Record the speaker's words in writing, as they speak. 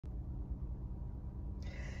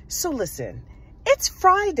So listen, it's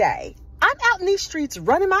Friday. I'm out in these streets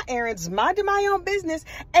running my errands, minding my own business,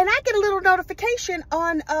 and I get a little notification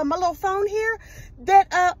on my little phone here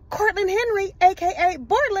that Cortland Henry, aka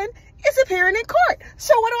Bortlan, is appearing in court.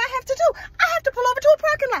 So what do I have to do? I have to pull over to a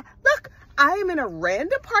parking lot. Look, I am in a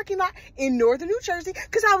random parking lot in northern New Jersey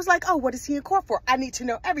because I was like, oh, what is he in court for? I need to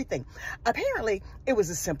know everything. Apparently, it was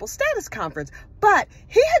a simple status conference, but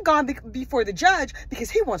he had gone before the judge because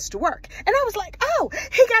he wants to work. And I was like, oh,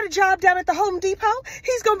 he got a job down at the Home Depot.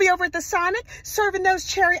 He's going to be over at the Sonic serving those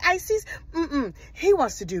cherry ices. He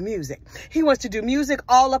wants to do music. He wants to do music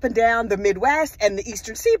all up and down the Midwest and the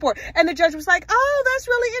Eastern Seaboard. And the judge was like, oh, that's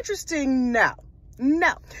really interesting. No.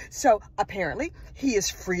 So apparently he is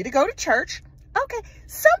free to go to church. Okay,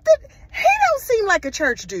 he don't seem like a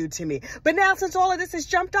church dude to me. But now since all of this has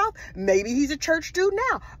jumped off, maybe he's a church dude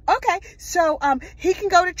now. Okay, so he can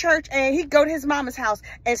go to church and he can go to his mama's house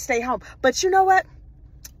and stay home. But you know what?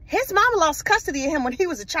 His mama lost custody of him when he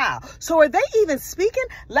was a child. So are they even speaking?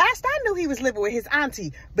 Last I knew he was living with his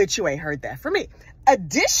auntie, but you ain't heard that from me.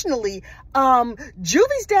 Additionally,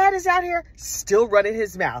 Juvys dad is out here still running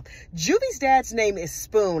his mouth. Juvys dad's name is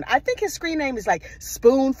Spoon. I think his screen name is like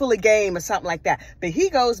Spoonful of Game or something like that. But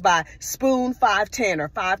he goes by Spoon 510 or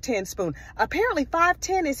 510 Spoon. Apparently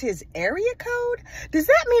 510 is his area code. Does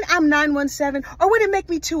that mean I'm 917 or would it make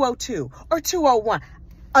me 202 or 201?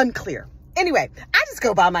 Unclear. Anyway, I just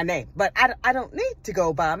go by my name, but I don't need to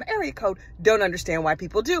go by my area code. Don't understand why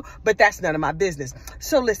people do, but that's none of my business.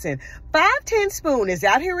 So listen, 510 Spoon is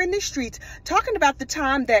out here in the streets talking about the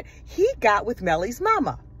time that he got with Melly's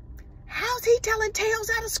mama. How's he telling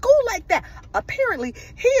tales out of school like that? Apparently,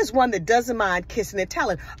 he is one that doesn't mind kissing and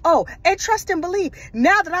telling. Oh, and trust and believe,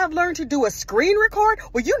 now that I've learned to do a screen record,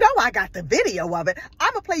 well, you know I got the video of it.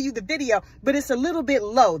 I'm going to play you the video, but it's a little bit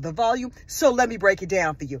low, the volume, so let me break it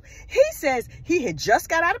down for you. He says he had just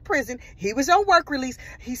got out of prison. He was on work release.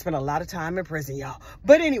 He spent a lot of time in prison, y'all.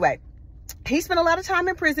 But anyway, he spent a lot of time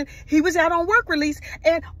in prison. He was out on work release,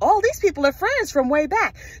 and all these people are friends from way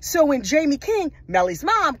back. So when Jamie King, Melly's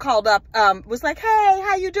mom, called up, was like, hey,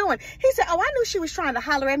 how you doing? He said, oh, I knew she was trying to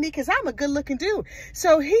holler at me because I'm a good-looking dude.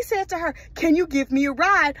 So he said to her, can you give me a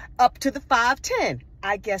ride up to the 510?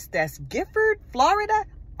 I guess that's Gifford, Florida.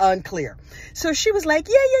 Unclear. So she was like,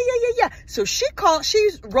 yeah. So she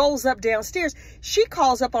rolls up downstairs. She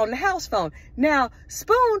calls up on the house phone. Now,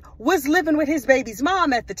 Spoon was living with his baby's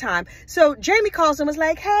mom at the time. So Jamie calls and was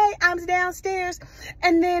like, hey, I'm downstairs.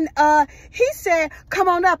 And then he said, come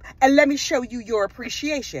on up and let me show you your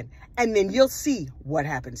appreciation. And then you'll see what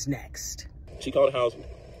happens next. She called the house. And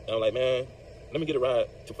I'm like, man, let me get a ride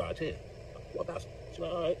to 510. What about? She's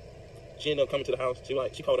like, all right. She ended up coming to the house.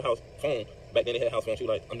 She called the house phone. Back then they had a house phone. She was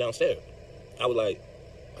like, I'm downstairs. I was like,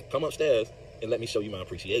 come upstairs and let me show you my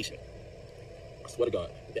appreciation. I swear to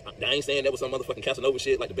God. I ain't saying that was some motherfucking Casanova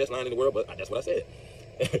shit, like the best line in the world, but that's what I said.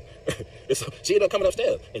 So she ended up coming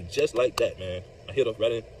upstairs. And just like that, man, I hit her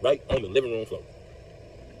right on the living room floor.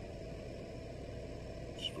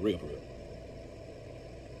 It's for real.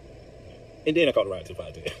 And then I called a ride to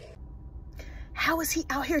 510. How is he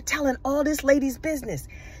out here telling all this lady's business?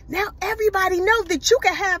 Now everybody knows that you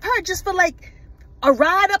can have her just for like a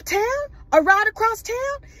ride uptown, a ride across town.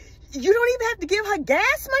 You don't even have to give her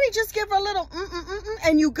gas money. Just give her a little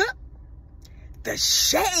and you good. The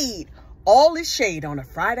shade. All is shade on a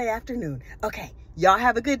Friday afternoon. Okay, y'all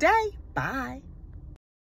have a good day. Bye.